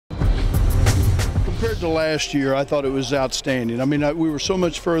Compared to last year, I thought it was outstanding. I mean, we were so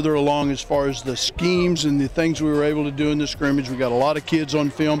much further along as far as the schemes and the things we were able to do in the scrimmage. We got a lot of kids on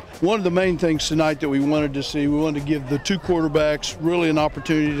film. One of the main things tonight that we wanted to see, we wanted to give the two quarterbacks really an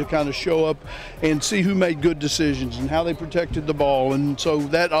opportunity to kind of show up and see who made good decisions and how they protected the ball. And so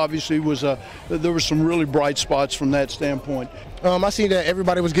that obviously was there were some really bright spots from that standpoint. I seen that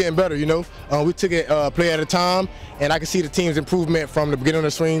everybody was getting better, you know. We took it play at a time, and I can see the team's improvement from the beginning of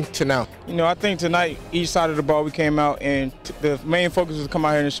the swing to now. You know, I think tonight, each side of the ball we came out, and the main focus was to come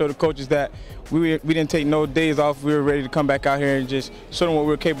out here and show the coaches that we didn't take no days off. We were ready to come back out here and just show them what we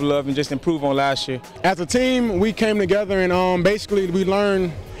were capable of and just improve on last year. As a team, we came together and basically we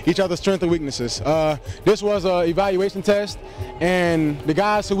learned each other's strengths and weaknesses. This was an evaluation test, and the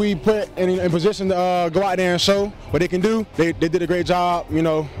guys who we put in position to go out there and show what they can do, they did a great job, you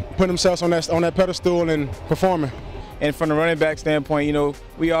know, putting themselves on that pedestal and performing. And from the running back standpoint, you know,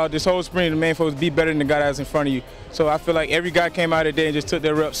 this whole spring, the main focus be better than the guy that's in front of you. So I feel like every guy came out today and just took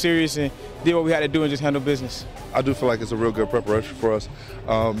their reps serious and did what we had to do and just handle business. I do feel like it's a real good preparation for us.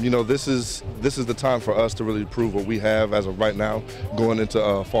 You know, this is the time for us to really prove what we have as of right now, going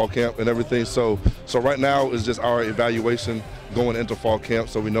into fall camp and everything. So right now is just our evaluation going into fall camp,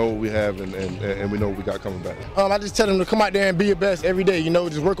 so we know what we have and we know what we got coming back. I just tell them to come out there and be your best every day. You know,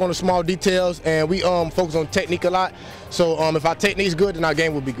 just work on the small details, and we focus on technique a lot. So if our technique's good, then our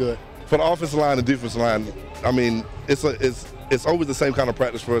game will be good. For the offensive line and defensive line, I mean, it's always the same kind of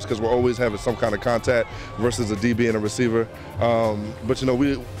practice for us because we're always having some kind of contact versus a DB and a receiver. But you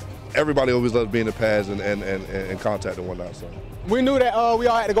know, everybody always loves being in pads and contact and whatnot. So we knew that we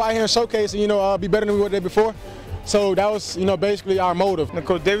all had to go out here and showcase and, you know, be better than we were there before. So that was, you know, basically our motive.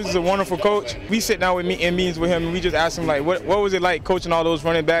 Coach Davis is a wonderful coach. We sit down in meetings with him and we just ask him, like, what was it like coaching all those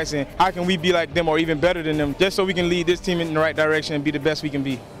running backs, and how can we be like them or even better than them, just so we can lead this team in the right direction and be the best we can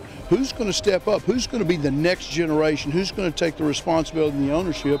be. Who's going to step up? Who's going to be the next generation? Who's going to take the responsibility and the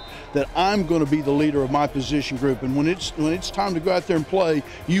ownership that I'm going to be the leader of my position group? And when it's time to go out there and play,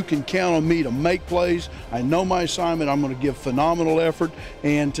 you can count on me to make plays. I know my assignment. I'm going to give phenomenal effort.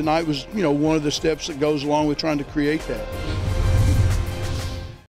 And tonight was, you know, one of the steps that goes along with trying to create that.